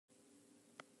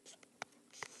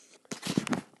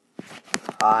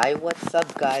Hi, what's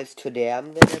up, guys? Today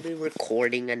I'm gonna be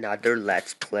recording another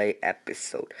Let's Play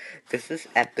episode. This is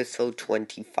episode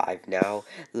 25 now.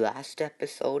 Last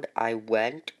episode, I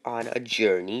went on a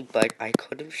journey, but I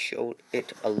couldn't show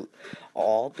it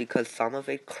all because some of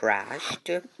it crashed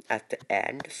at the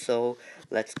end, so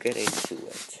let's get into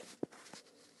it.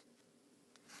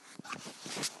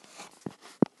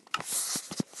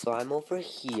 So I'm over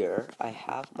here, I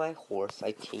have my horse,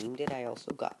 I tamed it, I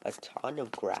also got a ton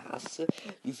of grass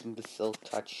using the silk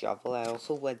touch shovel. I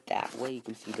also went that way, you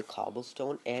can see the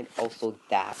cobblestone, and also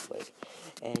that way.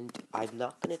 And I'm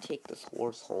not going to take this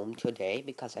horse home today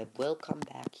because I will come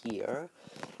back here,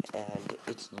 and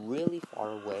it's really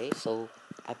far away, so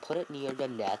I put it near the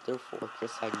nether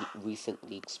fortress I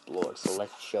recently explored, so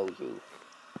let's show you.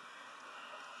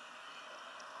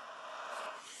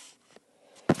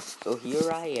 So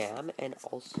here I am, and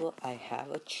also I have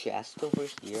a chest over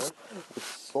here with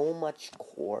so much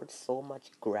quartz, so much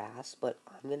grass, but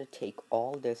I'm gonna take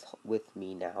all this with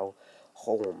me now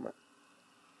home.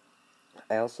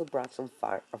 I also brought some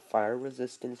a fire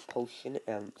resistance potion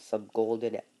and some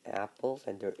golden apples,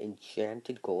 and they're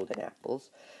enchanted golden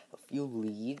apples, a few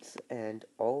leads, and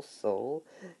also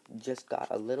just got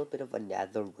a little bit of a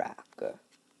nether rack.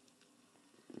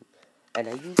 And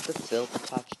I use the silk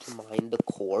touch to mine the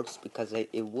quartz because it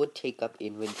would take up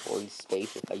inventory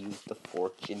space if I used the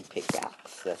fortune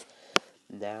pickaxe.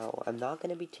 Now, I'm not going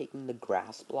to be taking the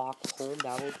grass blocks home.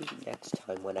 That will be next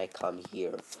time when I come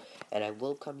here. And I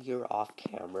will come here off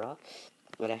camera.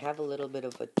 And I have a little bit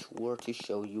of a tour to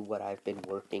show you what I've been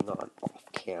working on off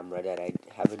camera that I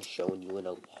haven't shown you in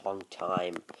a long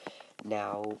time.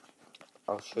 Now,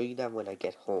 I'll show you that when I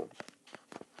get home.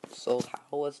 So,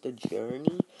 how was the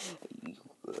journey?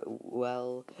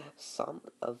 Well, some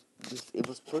of this, it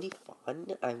was pretty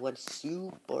fun. I went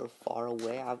super far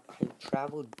away. I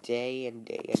traveled day and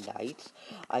night.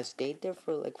 I stayed there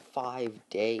for like 5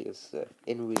 days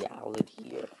in reality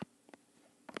here.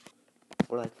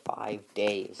 For like 5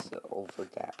 days over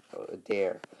that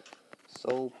there.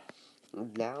 So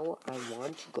now I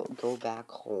want to go back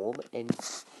home and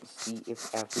see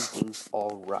if everything's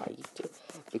alright,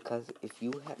 because if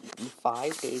you have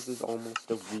 5 days is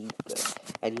almost a week,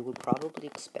 and you would probably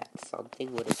expect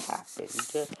something would have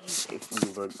happened if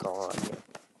you were gone.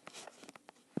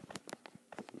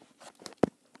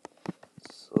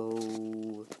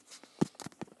 So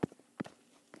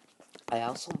I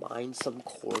also mined some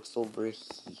quartz over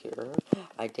here.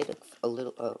 I did a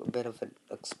bit of an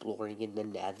exploring in the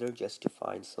nether just to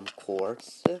find some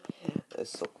quartz.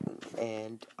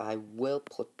 And I will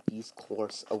put these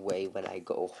quartz away when I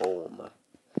go home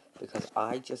because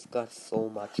I just got so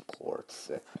much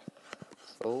quartz.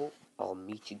 So I'll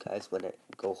meet you guys when I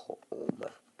go home.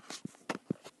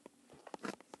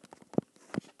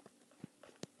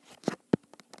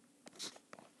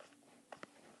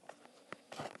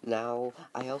 Now,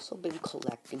 I also been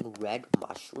collecting red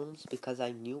mushrooms because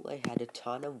I knew I had a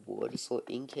ton of wood, so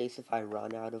in case if I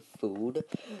run out of food,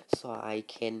 so I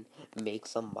can make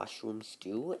some mushroom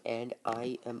stew, and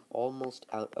I am almost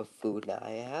out of food. Now,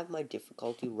 I have my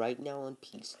difficulty right now on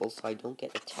peaceful, so I don't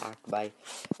get attacked by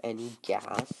any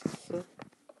ghasts.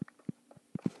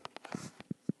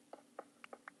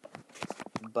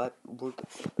 But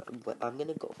I'm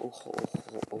gonna go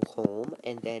home,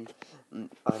 and then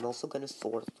I'm also gonna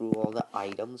sort through all the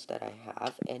items that I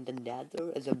have. And the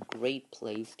Nether is a great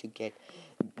place to get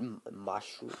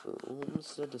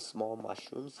mushrooms, the small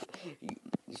mushrooms.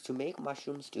 To make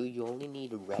mushroom stew, you only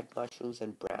need red mushrooms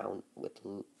and brown with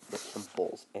some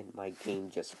bowls. And my game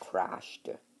just crashed.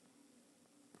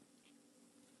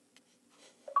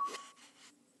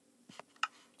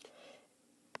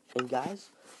 And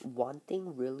guys, one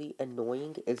thing really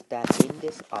annoying is that in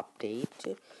this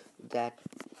update, that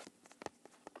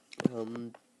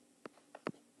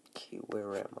okay,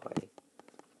 where am I?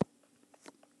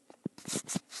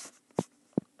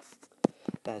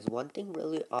 Guys, one thing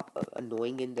really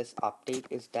annoying in this update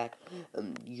is that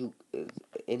you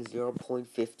in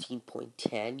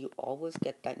 0.15.10 you always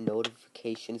get that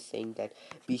notification saying that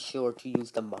be sure to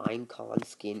use the Minecon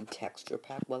skin texture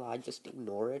pack. Well, I just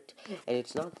ignore it, and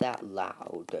it's not that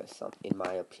loud, in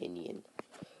my opinion.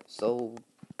 So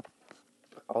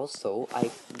also,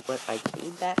 when I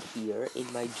came back here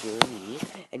in my journey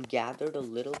and gathered a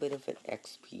little bit of an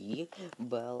XP,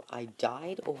 well, I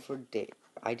died over there.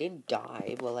 I didn't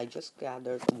die, well, I just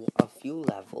gathered a few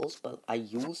levels, but I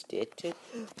used it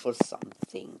for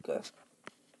something.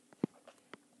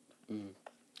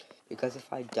 Because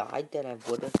if I died, then I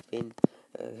would have been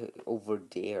over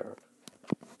there.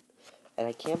 And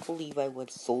I can't believe I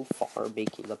went so far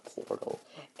making a portal.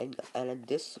 And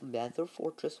this nether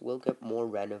fortress will get more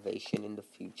renovation in the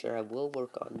future. I will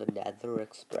work on the nether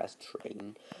express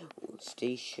train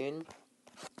station.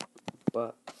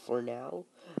 But for now,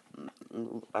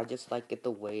 I just like it the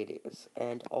way it is.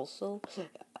 And also,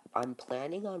 I'm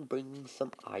planning on bringing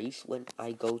some ice when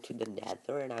I go to the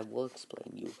nether, and I will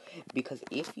explain you. Because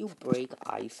if you break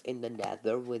ice in the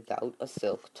nether without a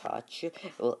silk touch, it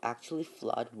will actually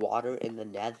flood water in the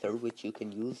nether, which you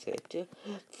can use it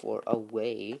for a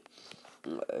way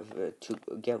to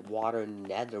get water in the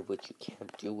nether, which you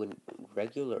can't do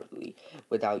regularly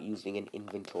without using an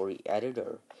inventory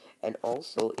editor. And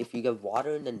also, if you get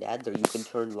water in the nether, you can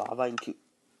turn lava into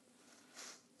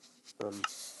um,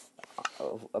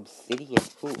 obsidian.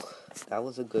 Whew, that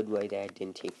was a good way that I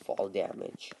didn't take fall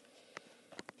damage.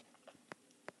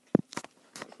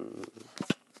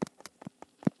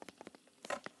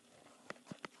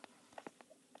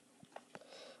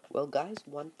 Well, guys,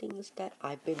 one thing is that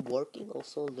I've been working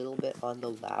also a little bit on the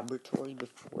laboratory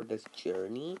before this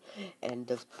journey, and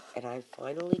I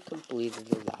finally completed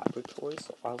the laboratory.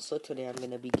 So also today I'm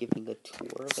gonna be giving a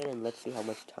tour of it, and let's see how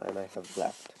much time I have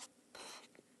left.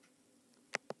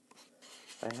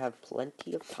 I have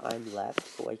plenty of time left,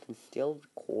 so I can still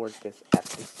record this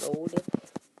episode.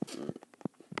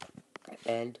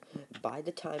 And by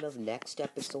the time of next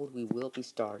episode, we will be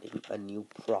starting a new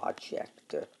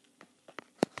project.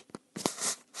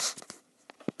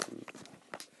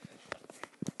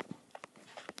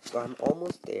 So I'm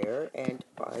almost there, and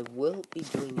I will be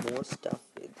doing more stuff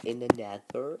in the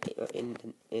nether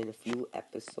in a few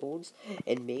episodes,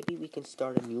 and maybe we can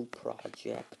start a new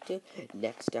project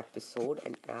next episode.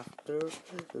 And after,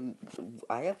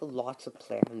 I have lots of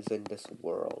plans in this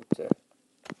world.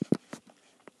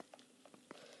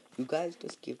 You guys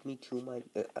just give me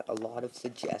a lot of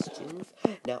suggestions.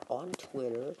 Now on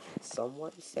Twitter,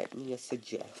 someone sent me a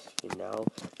suggestion. Now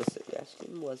the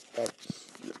suggestion was that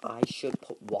I should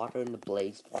put water in the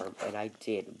blaze farm, and I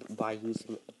did by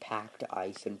using packed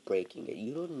ice and breaking it.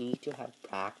 You don't need to have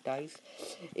packed ice.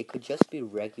 It could just be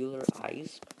regular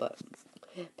ice, but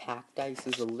packed ice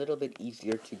is a little bit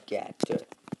easier to get.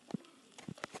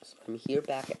 So I'm here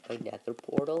back at my nether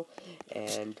portal,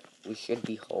 and we should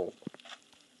be home.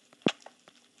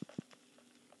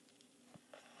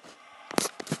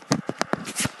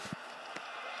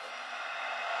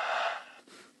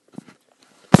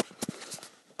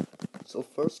 So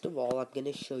first of all, I'm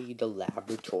going to show you the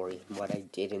laboratory and what I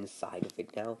did inside of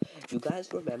it. Now, you guys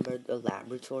remember the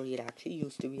laboratory? It actually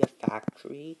used to be a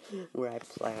factory where I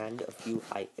planned a few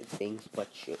things. What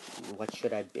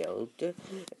should I build?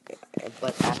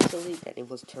 But actually, then it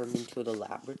was turned into the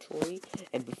laboratory.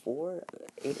 And before,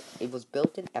 it was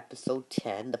built in episode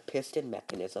 10, the piston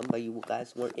mechanism, but you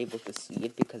guys weren't able to see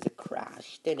it because it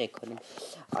crashed and I couldn't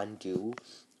undo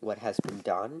what has been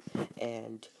done.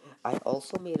 And I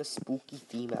also made a spooky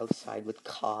theme outside with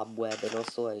cobweb and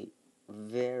also a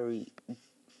very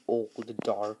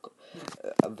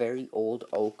a very old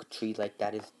oak tree like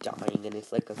that is dying, and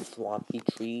it's like a swampy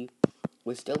tree.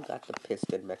 We still got the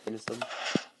piston mechanism.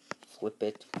 Flip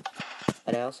it.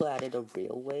 And I also added a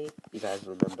railway. You guys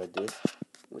remember this,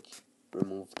 which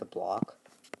removed the block.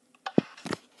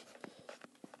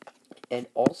 And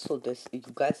also this, you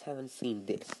guys haven't seen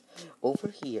this. Over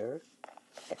here,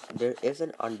 there is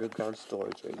an underground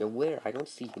storage area. Where? I don't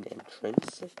see an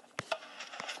entrance.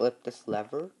 Flip this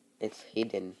lever. It's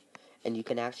hidden. And you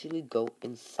can actually go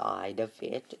inside of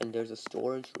it. And there's a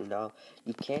storage room. Now,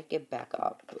 you can't get back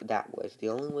up that way. The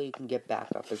only way you can get back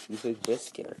up is using this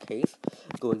staircase.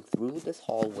 Going through this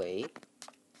hallway.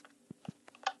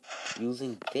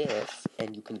 Using this.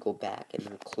 And you can go back and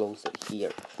then close it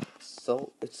here.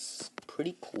 So, it's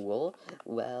pretty cool.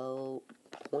 Well,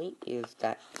 point is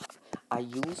that I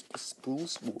used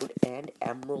spruce wood and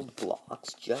emerald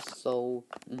blocks just so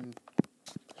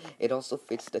it also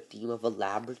fits the theme of a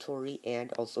laboratory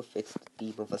and also fits the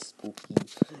theme of a spooky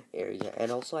area.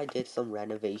 And also I did some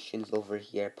renovations over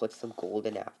here, put some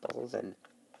golden apples and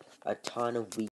a ton of wheat